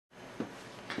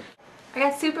I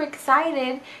got super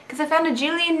excited because I found a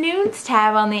Julia Nunes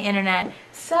tab on the internet.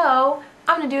 So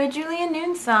I'm gonna do a Julia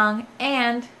Nunes song,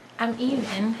 and I'm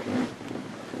even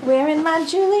wearing my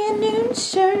Julia Nunes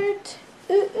shirt.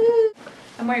 Ooh, ooh.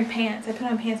 I'm wearing pants. I put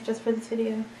on pants just for this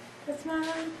video. That's my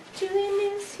Julia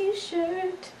Nunes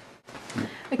t-shirt.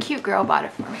 A cute girl bought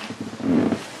it for me.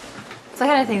 It's the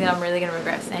kind of thing that I'm really gonna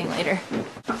regret saying later.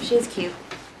 She is cute.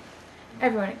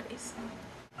 Everyone agrees.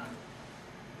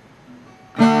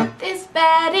 This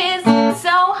bed is so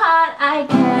hot I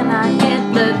cannot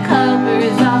get the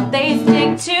covers off. They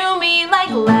stick to me like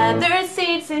leather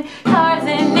seats in cars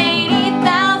in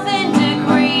 80,000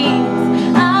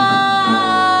 degrees.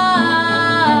 Ah,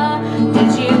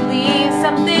 did you leave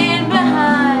something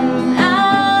behind?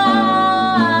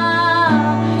 Ah,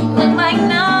 looked like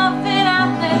nothing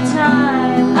at the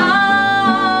time.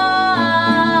 Ah,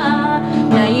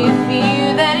 now you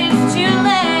fear that it's too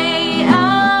late.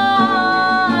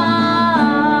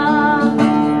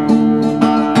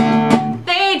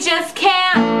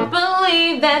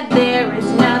 That there is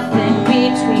nothing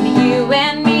between you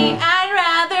and me. I'd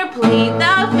rather plead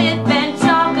the fifth than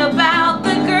talk about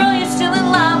the girl you're still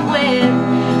in love with.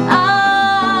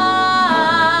 Ah,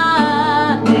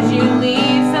 did you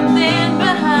leave something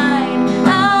behind?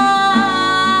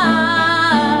 Ah,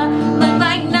 looked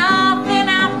like nothing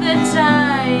at the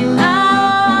time.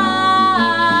 Ah,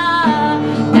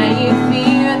 now you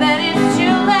fear that it's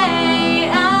too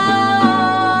late. Ah,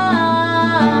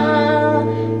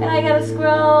 and I gotta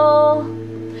scroll,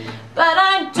 but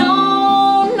I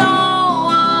don't know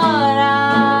what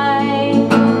I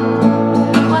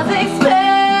was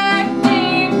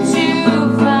expecting to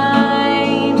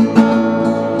find.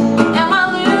 Am I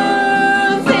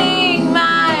losing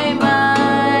my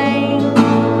mind,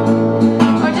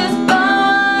 or just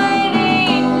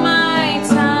biding my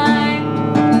time?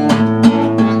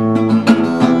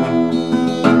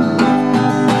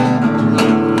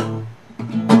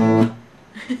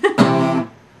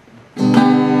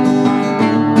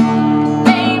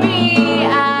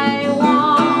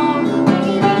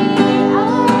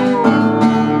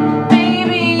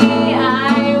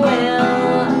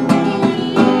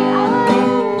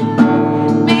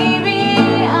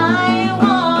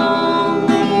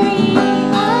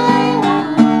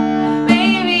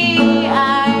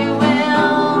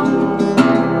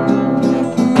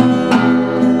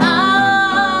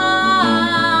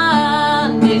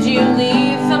 Did you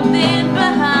leave something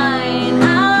behind?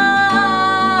 Ah,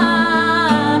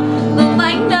 looked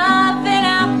like nothing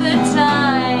at the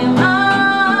time.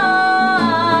 Ah,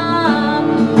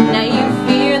 now you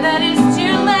fear that it's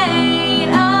too late.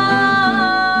 Ah,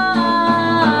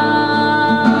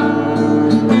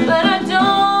 but I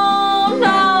don't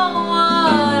know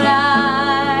what I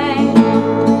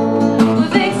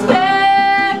was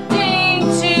expecting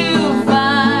to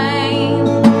find.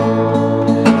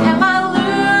 Am I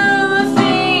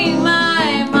losing my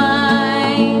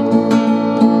mind,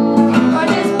 or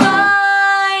just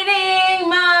biding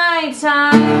my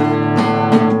time?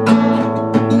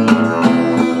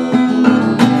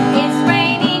 It's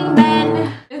raining men.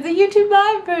 It's a YouTube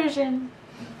live version.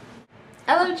 I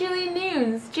love Julia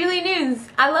Nunes. Julia Nunes,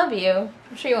 I love you.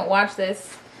 I'm sure you won't watch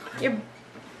this. You're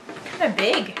kind of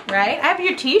big, right? I have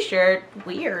your t-shirt.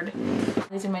 Weird.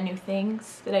 These are my new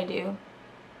things that I do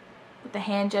with the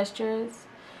hand gestures.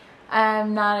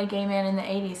 I'm not a gay man in the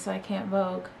 80s, so I can't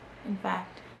Vogue, in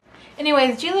fact.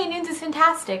 Anyways, Julia Nunes is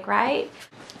fantastic, right?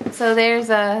 So there's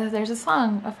a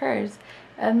song of hers,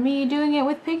 of me doing it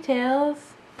with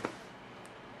pigtails.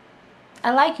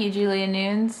 I like you, Julia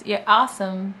Nunes. You're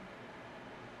awesome.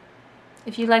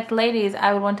 If you liked ladies,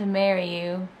 I would want to marry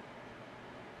you.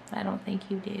 I don't think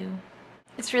you do.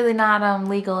 It's really not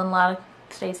legal in a lot of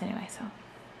states anyway, so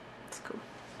it's cool.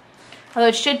 Although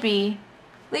it should be.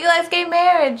 Legalize gay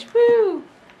marriage, woo!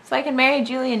 So I can marry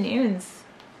Julia Nunes.